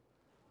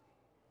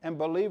 And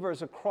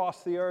believers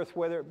across the earth,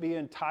 whether it be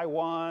in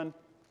Taiwan,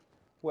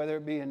 whether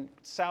it be in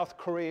South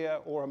Korea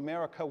or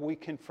America, we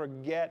can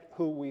forget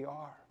who we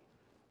are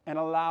and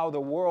allow the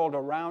world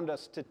around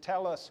us to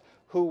tell us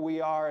who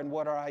we are and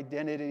what our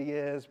identity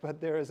is.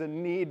 But there is a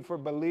need for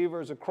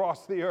believers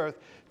across the earth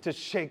to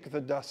shake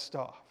the dust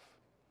off,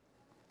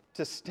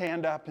 to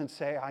stand up and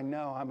say, "I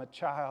know I'm a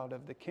child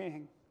of the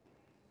King,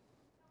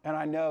 and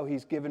I know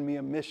He's given me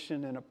a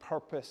mission and a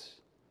purpose.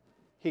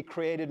 He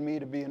created me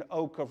to be an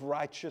oak of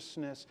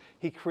righteousness.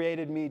 He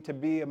created me to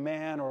be a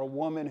man or a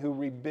woman who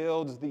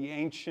rebuilds the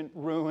ancient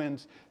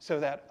ruins so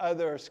that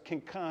others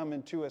can come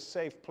into a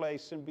safe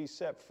place and be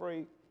set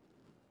free."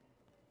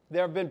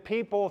 There have been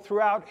people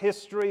throughout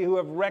history who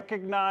have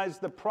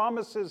recognized the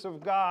promises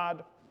of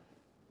God,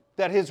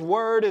 that His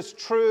word is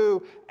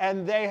true,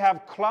 and they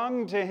have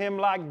clung to Him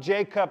like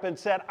Jacob and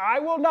said, "I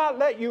will not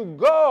let you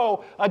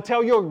go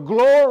until your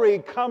glory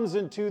comes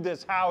into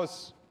this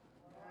house.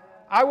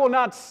 I will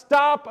not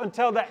stop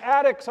until the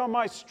addicts on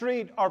my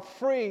street are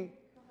free.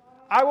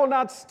 I will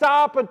not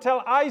stop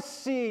until I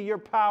see your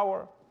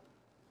power."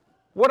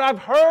 What I've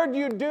heard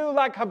you do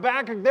like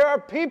Habakkuk, there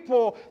are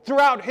people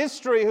throughout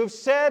history who've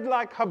said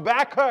like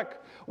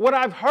Habakkuk, what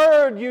I've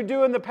heard you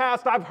do in the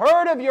past, I've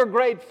heard of your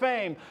great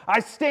fame.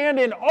 I stand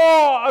in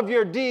awe of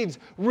your deeds.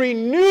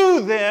 Renew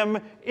them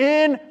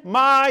in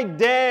my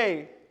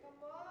day.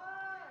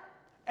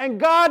 And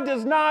God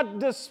does not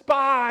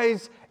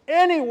despise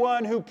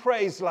anyone who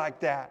prays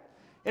like that.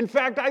 In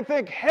fact, I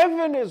think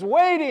heaven is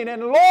waiting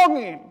and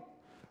longing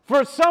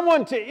for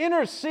someone to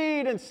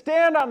intercede and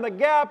stand on the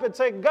gap and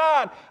say,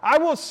 "God, I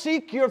will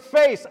seek your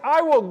face.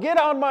 I will get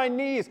on my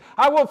knees.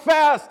 I will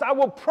fast. I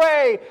will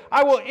pray.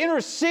 I will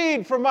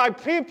intercede for my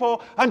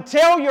people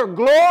until your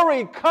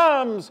glory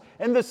comes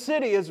and the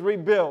city is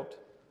rebuilt."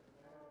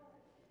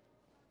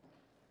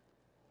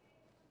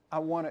 I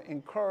want to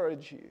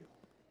encourage you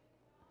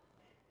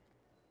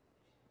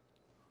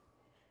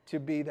to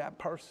be that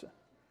person.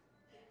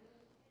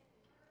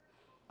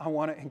 I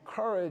want to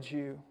encourage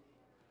you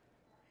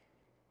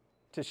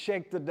to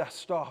shake the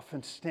dust off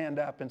and stand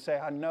up and say,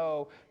 "I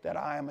know that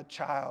I am a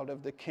child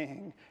of the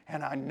King,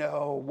 and I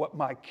know what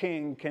my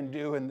King can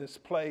do in this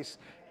place.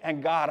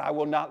 And God, I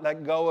will not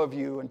let go of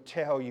you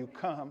until you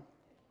come."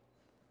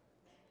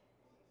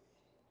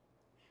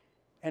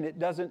 And it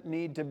doesn't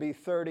need to be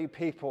 30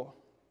 people.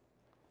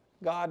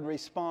 God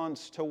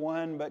responds to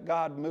one, but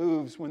God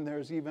moves when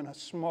there's even a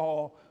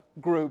small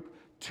group,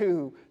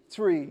 2,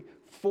 3,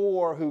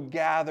 4 who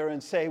gather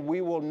and say,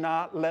 "We will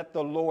not let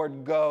the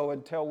Lord go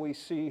until we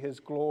see His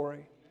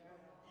glory."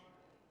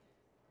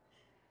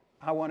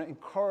 I want to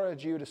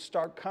encourage you to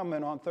start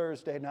coming on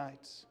Thursday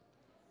nights.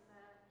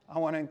 I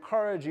want to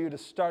encourage you to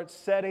start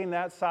setting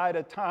that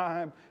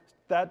time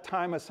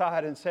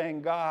aside and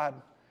saying,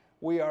 "God,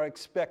 we are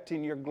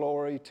expecting your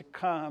glory to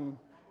come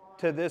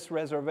to this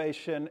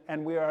reservation,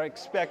 and we are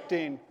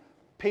expecting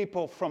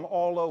people from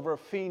all over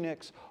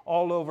Phoenix,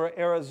 all over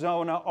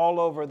Arizona, all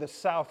over the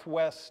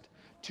Southwest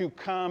to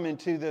come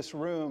into this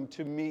room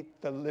to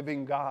meet the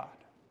living God."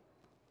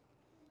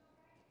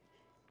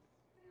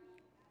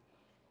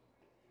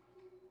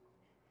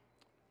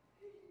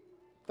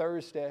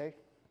 Thursday,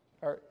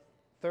 or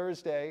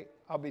Thursday,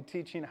 I'll be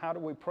teaching how do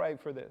we pray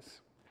for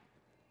this.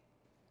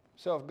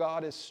 So if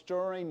God is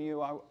stirring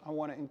you, I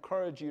want to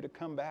encourage you to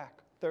come back.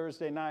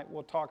 Thursday night,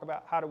 we'll talk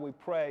about how do we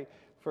pray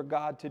for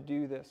God to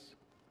do this.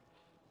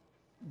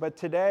 But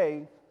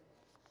today,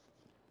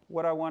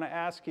 what I want to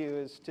ask you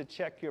is to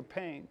check your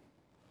pain.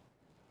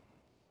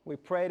 We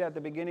prayed at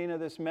the beginning of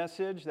this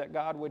message that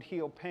God would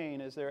heal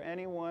pain. Is there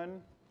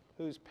anyone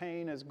whose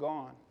pain is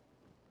gone?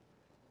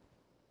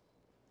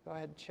 Go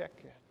ahead and check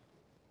it.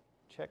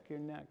 Check your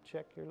neck,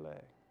 check your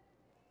leg.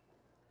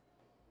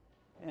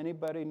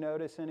 Anybody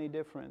notice any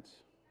difference?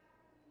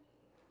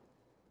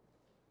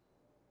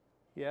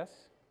 Yes?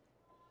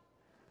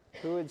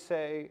 Who would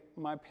say,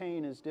 my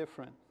pain is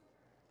different?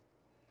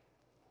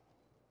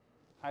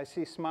 I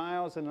see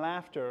smiles and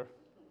laughter.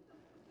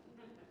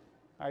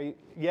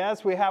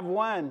 Yes, we have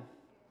one.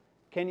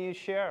 Can you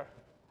share?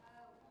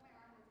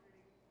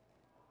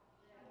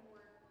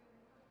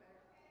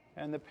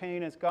 And the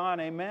pain is gone.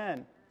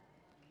 Amen.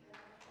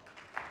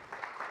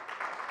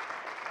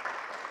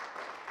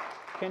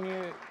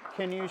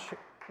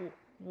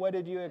 What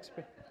did you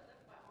experience?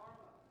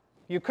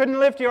 You couldn't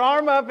lift your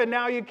arm up and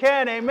now you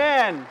can.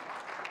 Amen.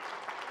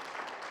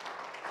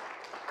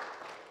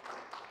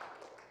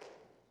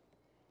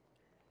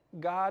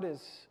 God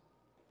is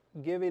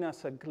giving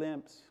us a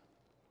glimpse.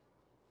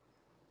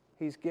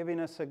 He's giving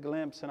us a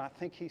glimpse, and I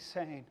think He's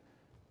saying,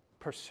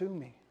 pursue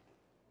me.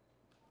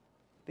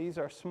 These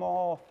are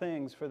small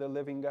things for the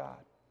living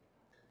God.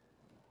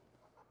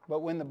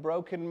 But when the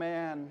broken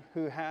man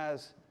who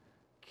has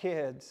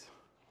kids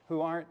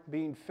who aren't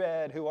being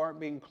fed, who aren't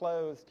being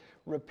clothed,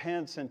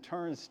 repents and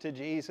turns to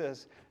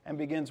Jesus and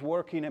begins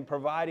working and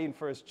providing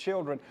for his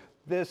children,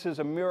 this is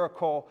a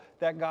miracle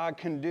that God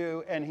can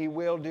do and He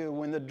will do.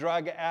 When the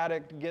drug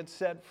addict gets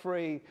set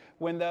free,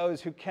 when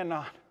those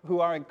who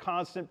are in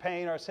constant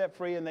pain are set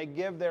free and they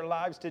give their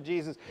lives to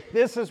Jesus,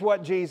 this is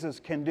what Jesus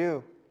can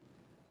do.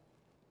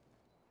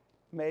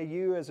 May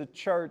you as a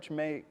church,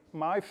 may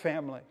my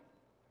family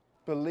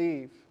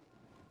believe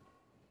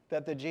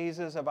that the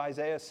Jesus of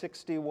Isaiah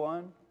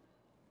 61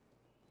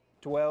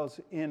 dwells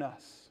in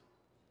us.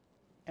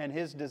 And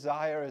His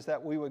desire is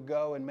that we would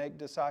go and make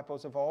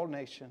disciples of all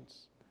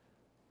nations,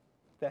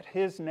 that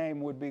His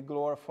name would be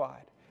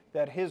glorified,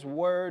 that His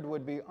word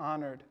would be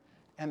honored,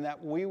 and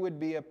that we would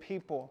be a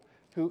people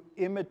who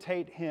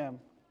imitate Him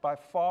by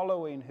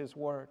following His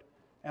word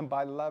and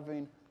by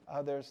loving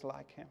others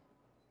like Him.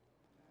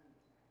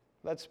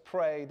 Let's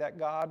pray that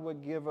God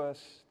would give us,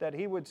 that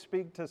He would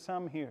speak to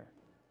some here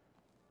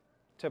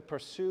to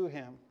pursue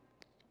Him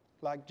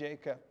like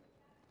Jacob,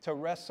 to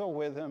wrestle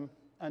with Him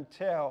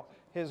until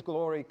His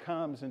glory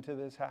comes into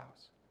this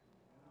house.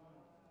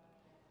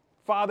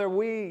 Father,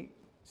 we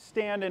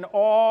stand in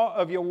awe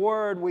of Your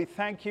word. We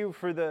thank You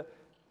for the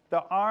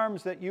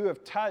arms that You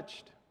have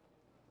touched.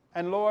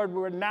 And Lord,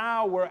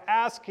 we're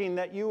asking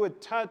that You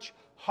would touch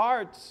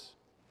hearts.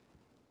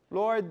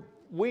 Lord,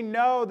 we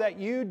know that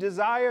You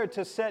desire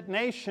to set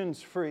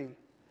nations free,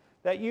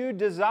 that You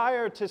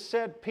desire to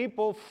set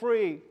people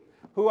free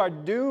who are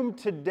doomed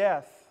to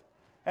death.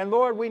 And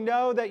Lord, we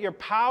know that Your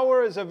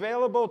power is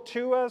available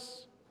to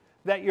us,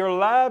 that Your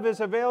love is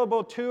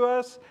available to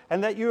us,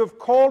 and that You have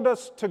called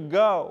us to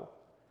go.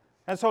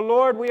 And so,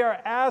 Lord, we are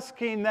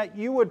asking that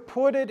You would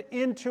put it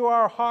into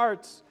our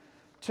hearts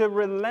to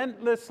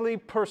relentlessly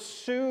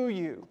pursue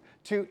You,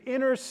 to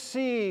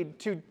intercede,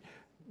 to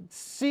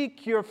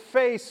seek Your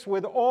face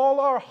with all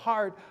our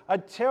heart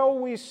until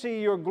we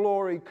see Your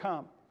glory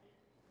come.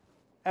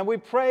 And we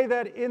pray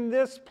that in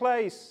this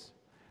place,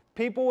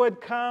 people would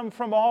come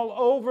from all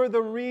over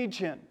the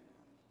region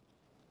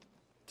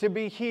to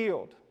be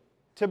healed,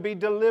 to be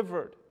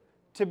delivered,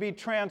 to be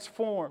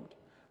transformed.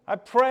 I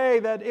pray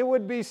that it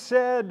would be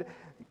said,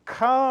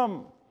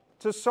 come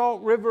to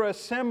Salt River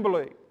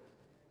Assembly.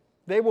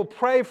 They will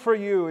pray for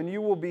you and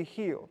you will be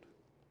healed.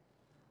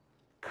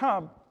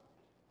 Come,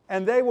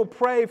 and they will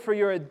pray for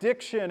your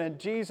addiction and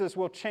Jesus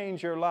will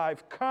change your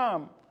life.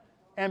 Come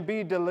and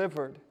be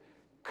delivered.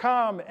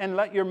 Come and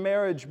let your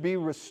marriage be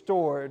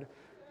restored.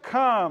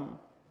 Come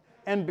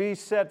and be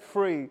set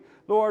free.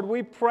 Lord,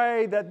 we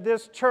pray that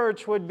this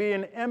church would be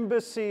an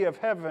embassy of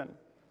heaven,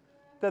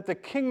 that the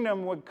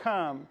kingdom would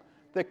come,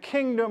 the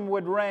kingdom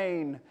would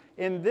reign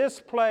in this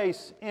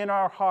place in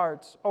our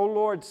hearts. Oh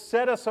Lord,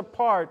 set us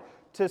apart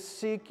to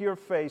seek Your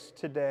face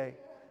today,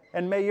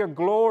 and may Your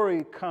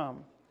glory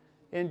come.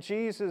 In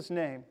Jesus'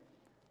 name,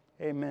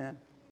 amen.